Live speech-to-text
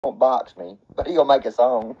won't box me, but he gonna make a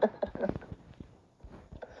song.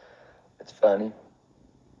 It's funny.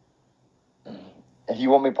 If you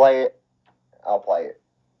want me to play it, I'll play it.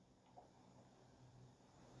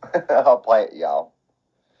 I'll play it, y'all.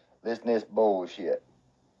 Listen to this bullshit.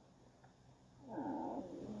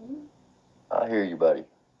 I hear you, buddy.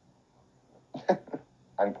 I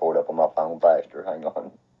can pull it up on my phone faster. Hang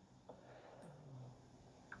on.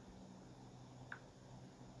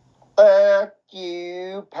 Fuck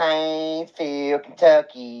you, Paintsville,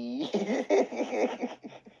 Kentucky.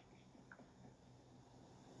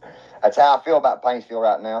 That's how I feel about Paintsville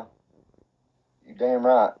right now. You damn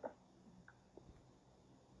right.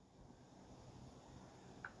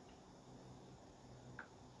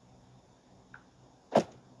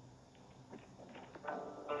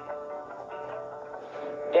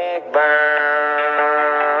 Deck burn,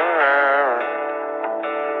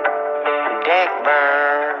 deck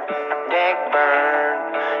burn, deck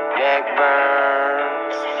burn, deck burn.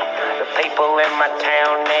 The people in my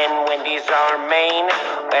town and Wendy's are mean.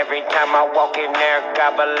 Every time I walk in there,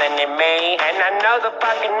 gobbling at me. And I know the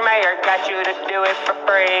fucking mayor got you to do it for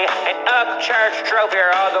free. And Upchurch drove here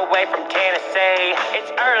all the way from Tennessee. It's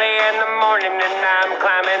early in the morning and I'm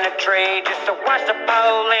climbing a tree just to watch the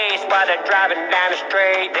police while they're driving down the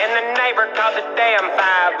street. Then the neighbor called the damn 5-0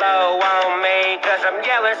 on me, cause I'm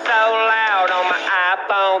yelling so loud on my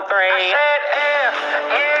iPhone 3. I said, F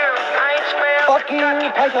U Paintsville Fuck you,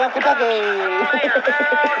 Paintsville, Kentucky.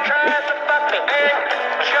 tried to fuck me. And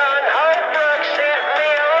John Holbrook sent me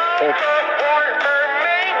a long warrant for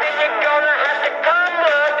me. Then you're gonna have to come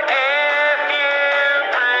look. F U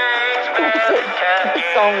Paintsville Kentucky.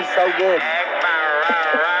 This song is so good.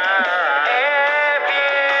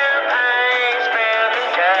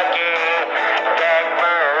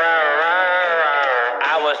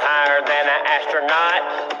 I was higher than an astronaut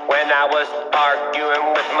when I was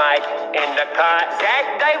arguing with Mike in the cot. Zach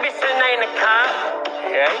Davison ain't a cop.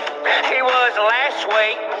 Yeah. He was last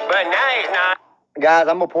week, but now he's not. Guys,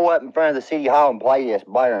 I'm gonna pull up in front of the city hall and play this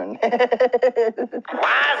burn. Why's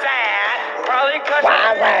that? Probably cause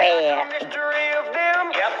Why's the that? mystery of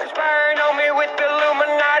them. Yep. Conspiring on me with the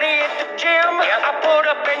Illuminati at the gym. Yep. I pulled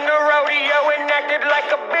up in the rodeo and acted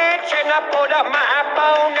like a bitch. And I pulled up my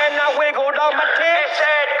iPhone and I wiggled on my tits. It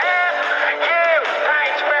said, F U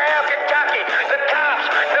Paintsville, Kentucky. The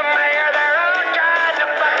cops, the mayor, they're all trying to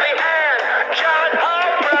fuck me. And John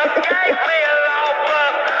Holbrook gave me a law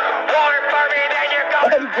book. Warrant for me, then you're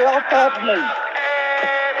going. Hey, get off top of me.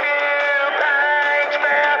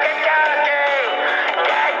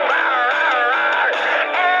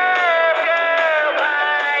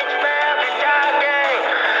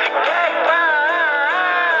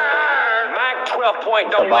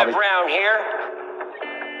 Point don't live around here.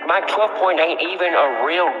 Mike 12 Point ain't even a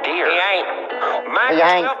real deer. He ain't. Mike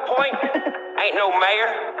 12 Point ain't no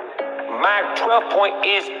mayor. Mike 12 Point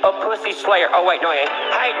is a pussy slayer. Oh wait, no he ain't.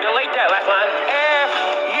 Hey, delete that last line. F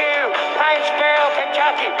U Paintsville,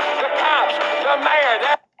 Kentucky. The cops, the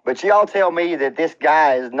mayor. But y'all tell me that this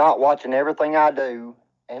guy is not watching everything I do,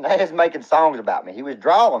 and he's making songs about me. He was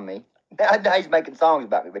drawing me. Now he's making songs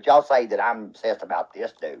about me. But y'all say that I'm obsessed about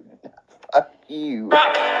this dude. Fuck you. I'm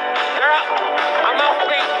off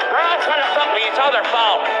beat. They're all trying to fuck me. It's all their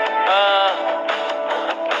fault.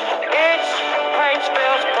 It's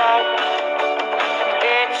Paintsville's fault.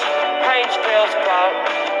 It's Paintsville's fault.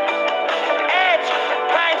 It's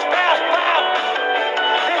Paintsville's fault.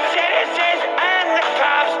 The citizens and the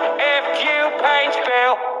cops. F you,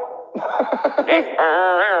 Paintsville.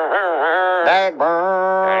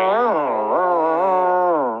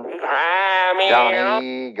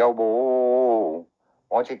 Johnny Gobble,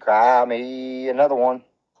 won't you cry me another one?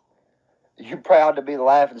 You proud to be the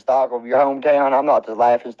laughing stock of your hometown? I'm not the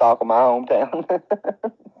laughing stock of my hometown.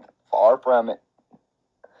 Far from it.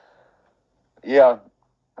 Yeah,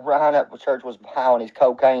 Ryan Upchurch was high on his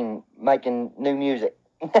cocaine making new music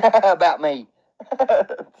about me.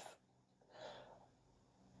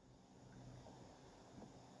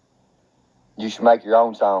 You should make your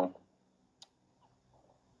own song.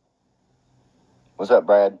 What's up,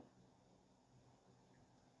 Brad?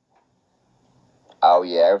 Oh,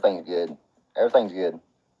 yeah, everything's good. Everything's good.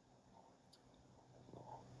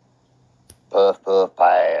 Puff, puff,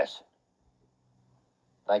 pass.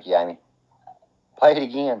 Thank you, Amy. Play it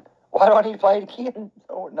again. Why do I need to play it again?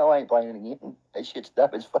 No, I ain't playing it again. That shit's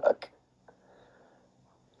dumb as fuck.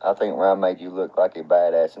 I think Ryan made you look like a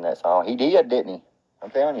badass in that song. He did, didn't he?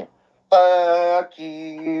 I'm telling you. Fuck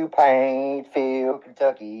you, Paintsville,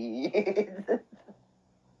 Kentucky.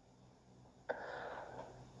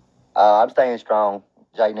 I'm staying strong.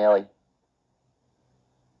 Jay Nelly.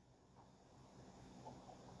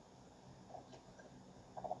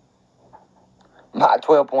 Mike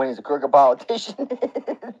 12 Point is a crooked politician.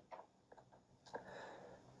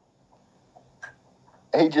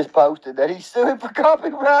 He just posted that he's suing for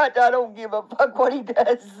copyright. I don't give a fuck what he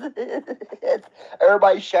does.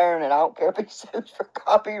 Everybody's sharing it. I don't care if he sues for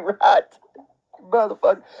copyright.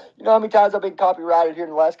 Motherfucker. You know how many times I've been copyrighted here in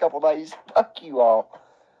the last couple of days? Fuck you all.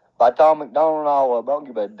 By Tom McDonald and all of them. I don't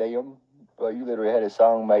give a damn. Well, you literally had a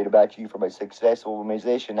song made about you from a successful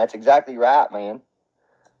musician. That's exactly right, man.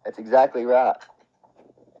 That's exactly right.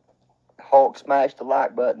 Hulk smashed the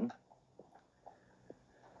like button.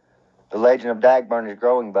 The legend of Dagburn is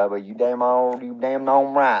growing, Bubba. You damn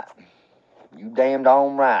on right. You damned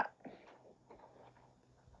on right.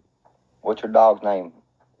 What's your dog's name?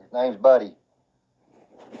 His name's Buddy.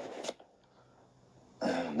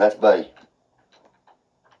 That's Buddy.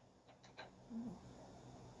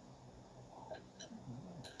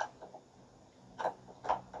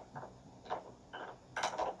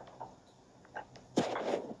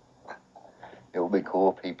 It would be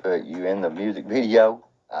cool if he put you in the music video.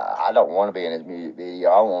 I don't want to be in his music video.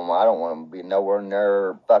 I don't want him to be nowhere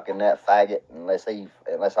near fucking that faggot unless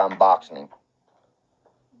I'm boxing him.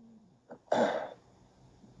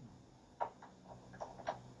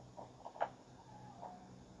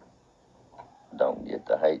 Don't get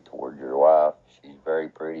the hate towards your wife. She's very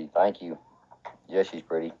pretty. Thank you. Yes, she's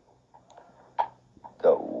pretty.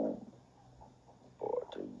 Go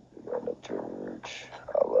to the church.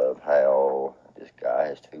 I love how this guy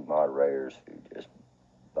has two moderators who just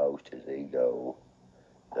boast his ego.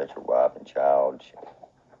 That's your wife and child.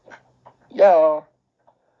 Yeah.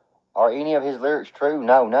 Are any of his lyrics true?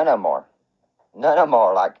 No, none of them are. None of them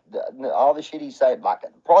are. Like, all the shit he said, like,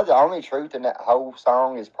 probably the only truth in that whole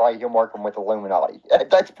song is probably him working with Illuminati.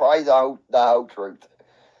 That's probably the whole truth.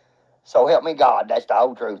 So help me God, that's the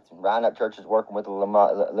whole truth. Ryan Upchurch is working with the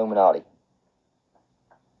Illuminati.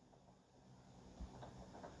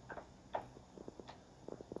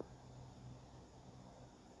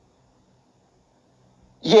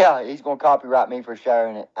 Yeah, he's going to copyright me for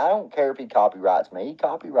sharing it. I don't care if he copyrights me.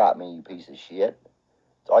 Copyright me, you piece of shit.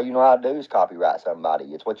 That's all you know how to do is copyright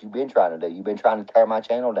somebody. It's what you've been trying to do. You've been trying to tear my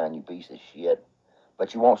channel down, you piece of shit.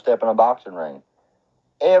 But you won't step in a boxing ring.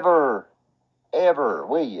 Ever,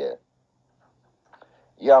 will you?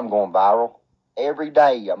 Yeah, I'm going viral. Every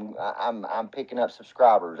day, I'm picking up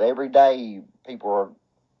subscribers. Every day, people are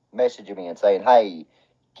messaging me and saying, hey,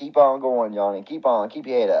 keep on going, Johnny. Keep on. Keep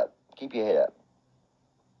your head up. Keep your head up.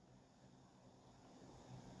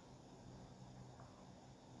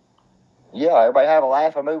 Yeah, everybody have a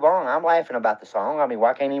laugh and move on. I'm laughing about the song. I mean,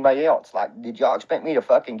 why can't anybody else? Like, did y'all expect me to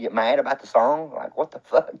fucking get mad about the song? Like, what the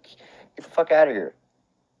fuck? Get the fuck out of here.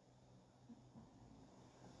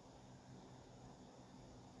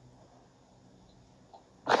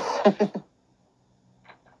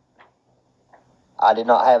 I did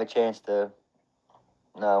not have a chance to,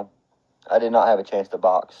 no. I did not have a chance to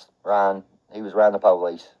box Ryan. He was around the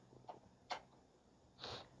police.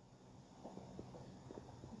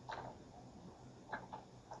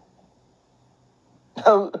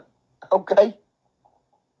 Oh, okay.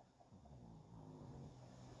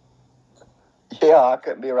 Yeah, I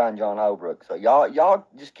couldn't be around John Holbrook. So y'all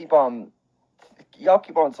just keep on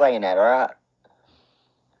saying that, all right?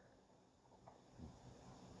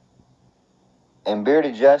 And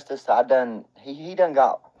Bearded Justice, he done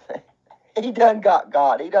got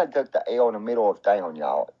God. He done took the L in the middle of town,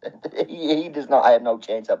 y'all. he does not have no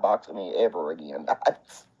chance of boxing me ever again.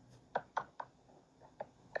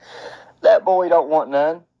 That boy don't want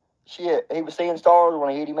none. Shit, he was seeing stars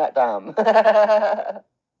when I hit him that time.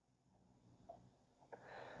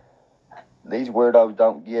 These weirdos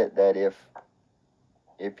don't get that if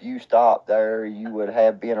you stopped there, you would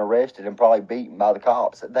have been arrested and probably beaten by the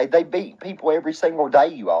cops. They beat people every single day,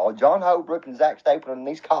 you all. John Holbrook and Zach Stapleton and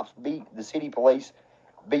these cops the city police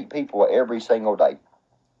beat people every single day.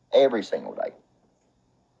 Every single day.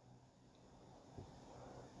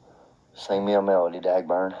 Sing me a melody,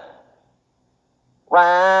 Dagburn.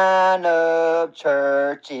 Ryan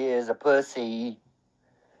Upchurch is a pussy.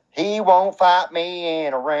 He won't fight me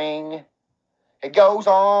in a ring. It goes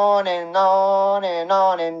on and on and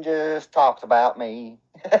on and just talks about me.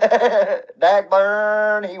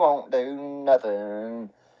 Dagburn, he won't do nothing.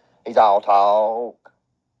 He's all talk.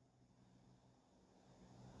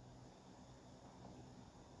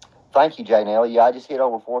 Thank you, Jay Nelly. Yeah, I just hit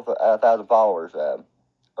over 4,000 followers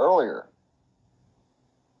earlier.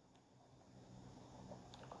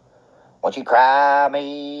 Won't you cry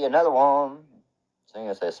me another one? Sing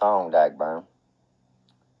us that song, Dagburn.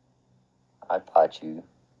 I'd fight you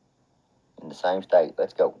in the same state.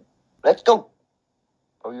 Let's go. Let's go.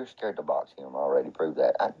 Oh, you're scared to box him. I already proved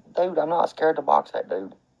that. Dude, I'm not scared to box that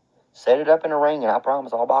dude. Set it up in a ring, and I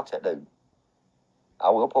promise I'll box that dude.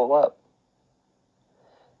 I will pull up.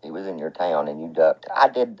 He was in your town, and you ducked. I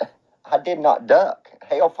did not duck.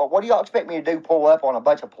 Hell, what do y'all expect me to do? Pull up on a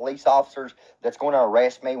bunch of police officers that's going to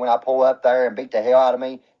arrest me when I pull up there and beat the hell out of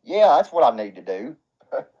me? Yeah, that's what I need to do.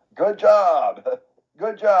 Good job.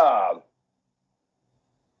 Good job.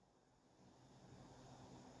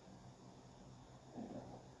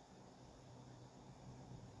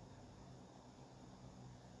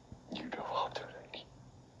 You go off to it.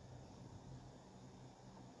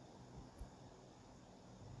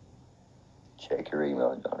 Check your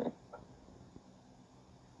email, Johnny.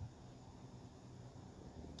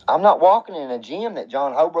 I'm not walking in a gym that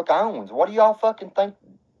John Holbrook owns. What do y'all fucking think?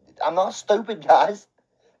 I'm not stupid, guys.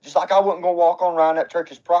 Just like I wasn't going to walk on Ryan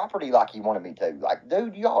Upchurch's property like he wanted me to. Like,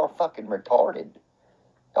 dude, y'all are fucking retarded.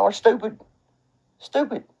 Y'all are stupid.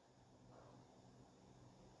 Stupid.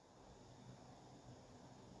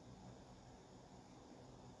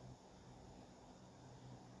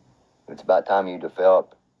 It's about time you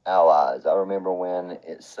develop allies. I remember when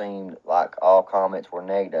it seemed like all comments were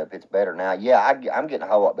negative. It's better now. Yeah, I'm getting a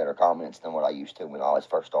whole lot better comments than what I used to when I was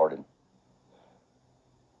first started.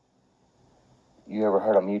 You ever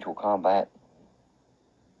heard of mutual combat?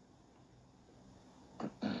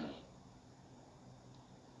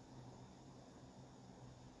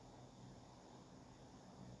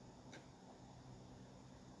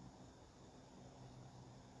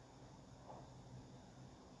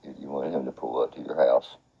 You wanted him to pull up to your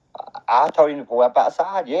house. I told him to pull up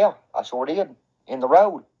outside. Yeah, I sure did. In the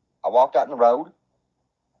road. I walked out in the road.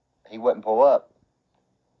 He wouldn't pull up.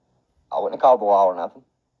 I wouldn't have called the law or nothing.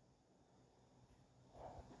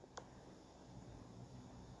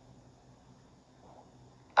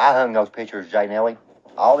 I hung those pictures, Jay Nelly.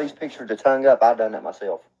 All these pictures that's hung up, I done that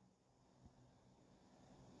myself.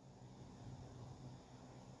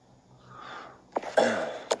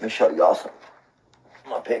 Let me show y'all some of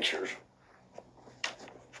my pictures.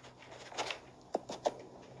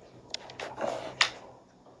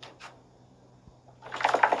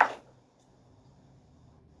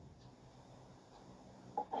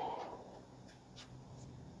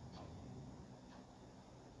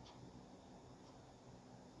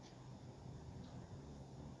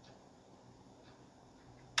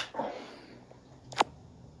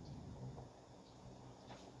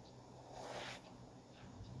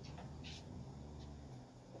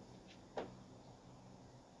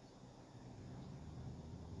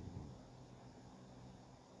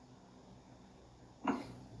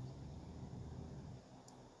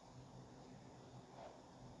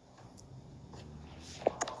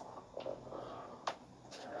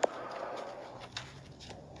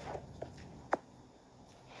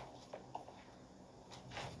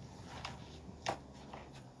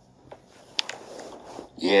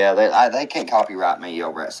 Yeah, they can't copyright me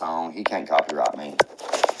over that song. He can't copyright me.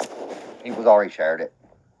 People's already shared it.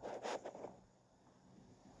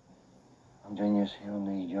 I'm genius. He'll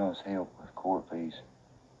need y'all's help with court fees.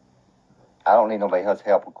 I don't need nobody else's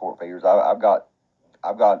help with court fees. I've got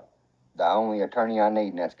the only attorney I need,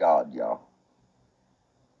 and that's God, y'all.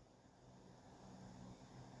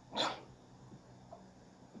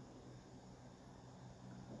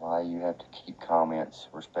 Why you have to keep comments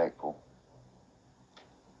respectful?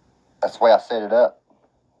 That's the way I set it up.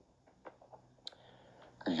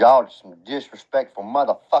 Because y'all are some disrespectful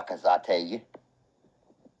motherfuckers, I tell you.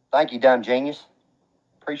 Thank you, Dumb Genius.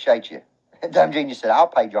 Appreciate you. Dumb Genius said, I'll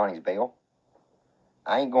pay Johnny's bill.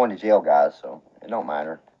 I ain't going to jail, guys, so it don't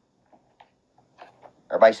matter.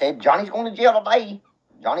 Everybody said, Johnny's going to jail today.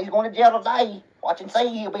 Johnny's going to jail today. Watch and see,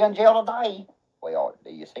 he'll be in jail today. Well, do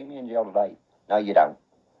you see me in jail today? No, you don't.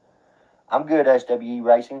 I'm good, SWE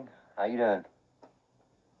Racing. How you doing?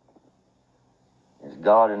 Is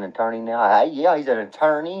God an attorney now? Hey, yeah, he's an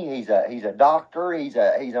attorney. He's a doctor. He's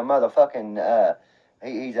a motherfucking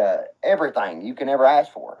he's a everything you can ever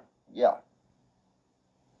ask for. Yeah.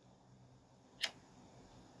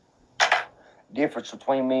 Difference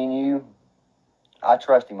between me and you, I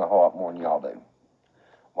trust him a whole lot more than y'all do.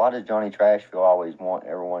 Why does Johnny Trashville always want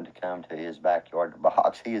everyone to come to his backyard to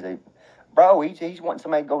box? He's wanting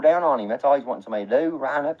somebody to go down on him. That's all he's wanting somebody to do.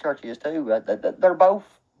 Ryan Upchurch is too. They're both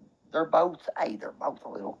a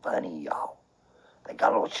little funny, y'all. They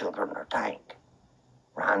got a little sugar in their tank.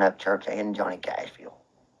 Ryan Upchurch and Johnny Cashville.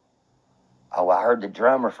 Oh, I heard the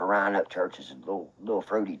drummer for Ryan Upchurch is a little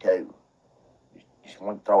fruity too. Just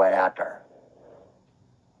want to throw it out there.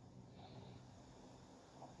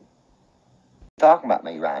 Talking about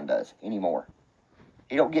me, Ryan does anymore.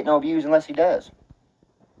 He don't get no views unless he does.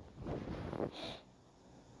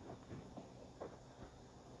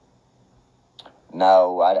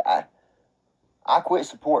 No, I quit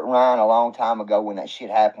supporting Ryan a long time ago when that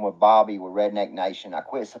shit happened with Bobby with Redneck Nation. I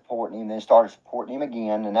quit supporting him, then started supporting him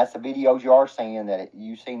again, and that's the videos you are seeing, that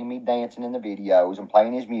you seen me dancing in the videos and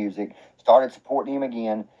playing his music. Started supporting him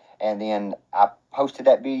again, and then I posted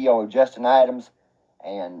that video of Justin Adams,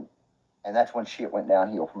 and that's when shit went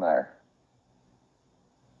downhill from there.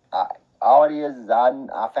 All it is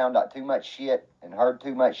I found out too much shit and heard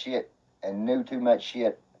too much shit and knew too much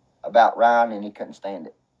shit about Ryan, and he couldn't stand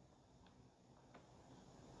it.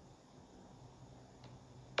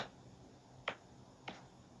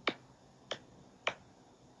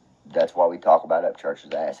 That's why we talk about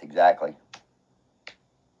Upchurch's ass, exactly.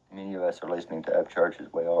 Many of us are listening to Upchurch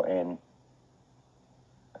as well, and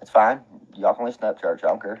it's fine. Y'all can listen to Upchurch, I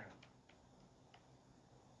don't care.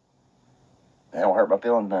 They don't hurt my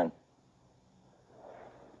feelings none.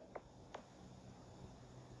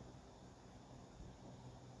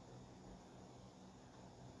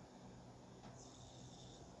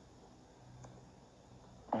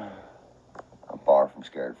 I'm far from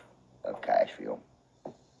scared of Cashville.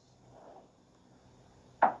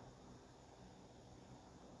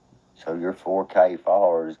 So your 4K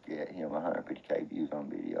followers get him 150K views on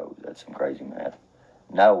videos. That's some crazy math.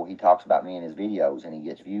 No, he talks about me in his videos, and he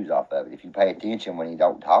gets views off of it. If you pay attention when he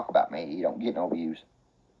don't talk about me, he don't get no views.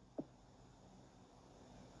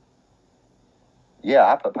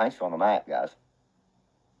 Yeah, I put Paintsville on the map, guys.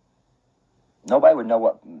 Nobody would know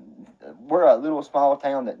what... We're a little small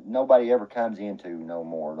town that nobody ever comes into no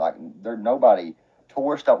more. Like, nobody...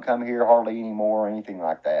 Tourists don't come here hardly anymore or anything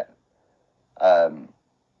like that.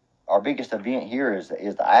 Our biggest event here is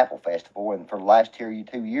the Apple Festival, and for the last 2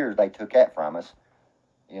 years, they took that from us.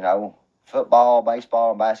 You know, football,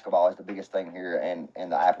 baseball, and basketball is the biggest thing here, and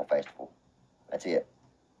the Apple Festival. That's it.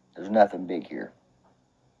 There's nothing big here.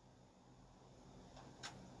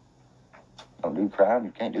 Don't do crime,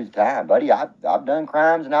 you can't do the time. Buddy, I've done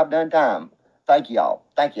crimes and I've done time. Thank y'all.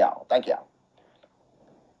 Thank y'all. Thank y'all.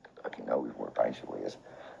 Kentucky knows where Paintsville is.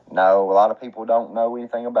 No, a lot of people don't know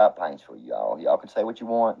anything about Paintsville, y'all. Y'all can say what you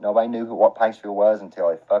want. Nobody knew what Paintsville was until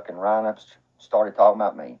they fucking Ryan started talking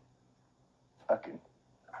about me. Fucking,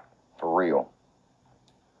 for real.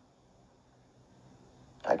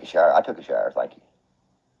 Take a shower. I took a shower, thank you.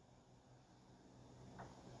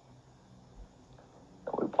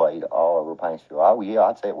 We played all over Paintsville. Oh, yeah,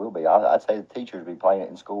 I'd say it will be. I'd say the teachers be playing it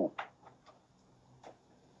in school.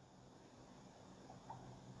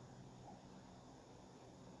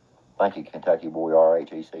 Thank you, Kentucky Boy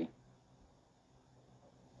RHEC.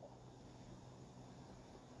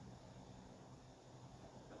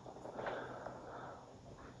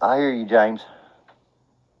 I hear you, James.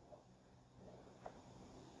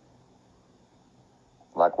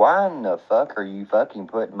 Like, why in the fuck are you fucking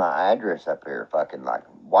putting my address up here? Fucking, like,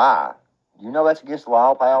 why? You know that's against the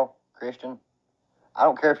law, pal, Christian? I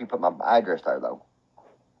don't care if you put my address there, though.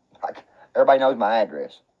 Like, everybody knows my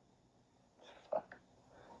address. Fuck.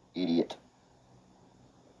 Idiot.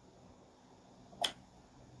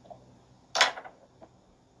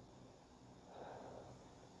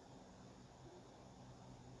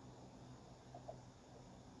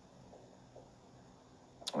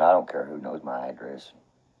 I don't care who knows my address.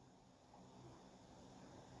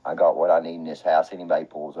 I got what I need in this house. Anybody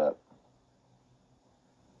pulls up.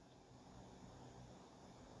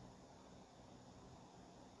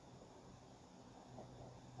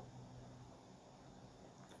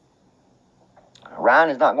 Ryan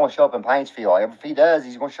is not going to show up in Paintsville. If he does,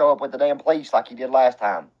 he's going to show up with the damn police like he did last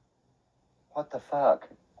time. What the fuck?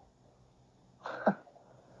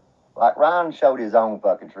 Like, Ryan showed his own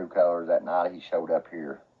fucking true colors that night he showed up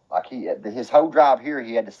here. Like, his whole drive here,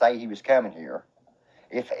 he had to say he was coming here.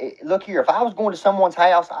 Look here, if I was going to someone's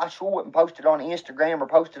house, I sure wouldn't post it on Instagram or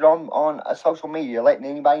post it on a social media letting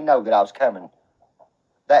anybody know that I was coming.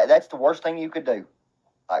 That's the worst thing you could do.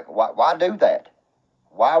 Like, why do that?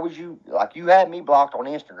 Why would you, like, you had me blocked on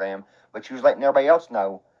Instagram, but you was letting everybody else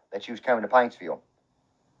know that you was coming to Paintsville.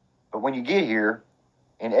 But when you get here,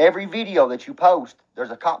 in every video that you post,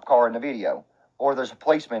 there's a cop car in the video, or there's a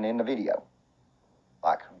policeman in the video.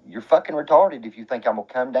 Like, you're fucking retarded if you think I'm going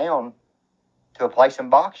to come down to a place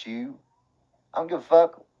and box you. I don't give a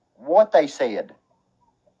fuck what they said.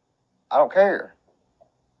 I don't care.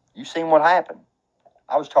 You seen what happened.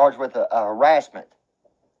 I was charged with a harassment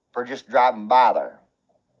for just driving by there.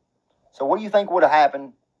 So what do you think would have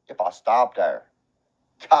happened if I stopped there?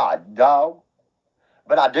 God, dog.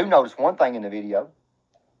 But I do notice one thing in the video.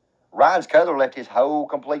 Ryan's color left his whole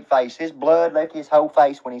complete face. His blood left his whole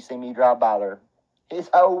face when he seen me drive by there. His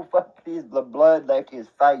blood left his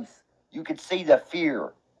face. You could see the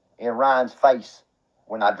fear in Ryan's face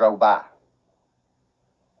when I drove by.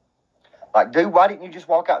 Like, dude, why didn't you just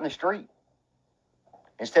walk out in the street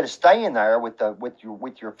instead of staying there with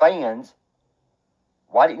your fans?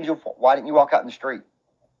 Why didn't you walk out in the street?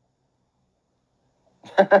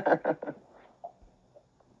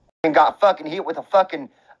 And got fucking hit with a fucking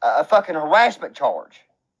harassment charge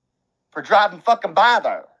for driving fucking by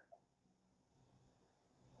there.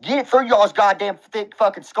 Get it through y'all's goddamn thick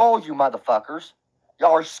fucking skulls, you motherfuckers.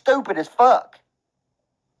 Y'all are stupid as fuck.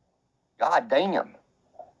 God damn.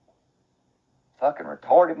 Fucking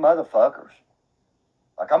retarded motherfuckers.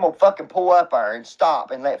 Like, I'm gonna fucking pull up there and stop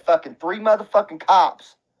and let fucking 3 motherfucking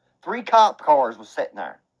cops, 3 cop cars was sitting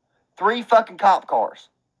there. 3 fucking cop cars.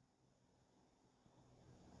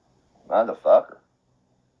 Motherfucker.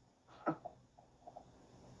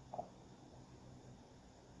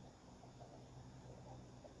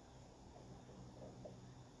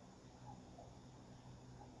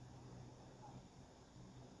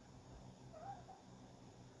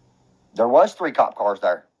 There was 3 cop cars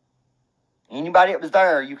there. Anybody that was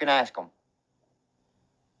there, you can ask them.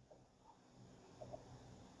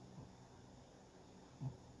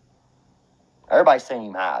 Everybody's seen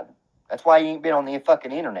him hide. That's why he ain't been on the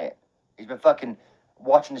fucking internet. He's been fucking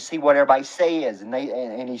watching to see what everybody says,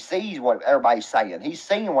 and he sees what everybody's saying. He's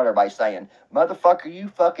seeing what everybody's saying. Motherfucker, you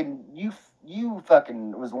fucking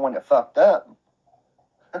was the one that fucked up.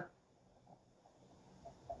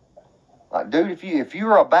 Like, dude, if you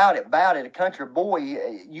were about it, a country boy,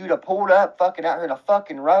 you'd have pulled up fucking out here in the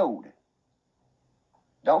fucking road.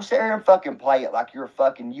 Don't sit here and fucking play it like you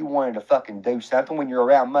wanted to fucking do something when you're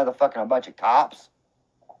around motherfucking a bunch of cops.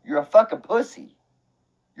 You're a fucking pussy.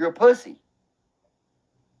 You're a pussy.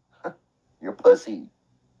 You're a pussy.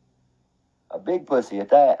 A big pussy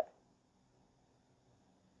at that.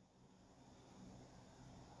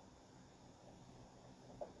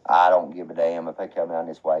 I don't give a damn if they come down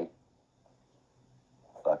this way.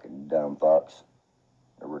 Fucking dumb fucks.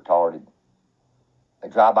 They're retarded. They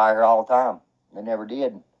drive by here all the time. They never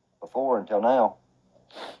did before until now.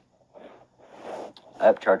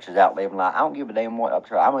 Upchurch is out living life. I don't give a damn what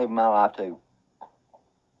Upchurch. I'm living my life too.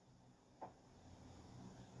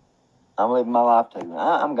 I'm living my life too.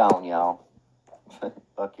 I'm gone, y'all.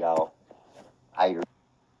 Fuck y'all. Haters.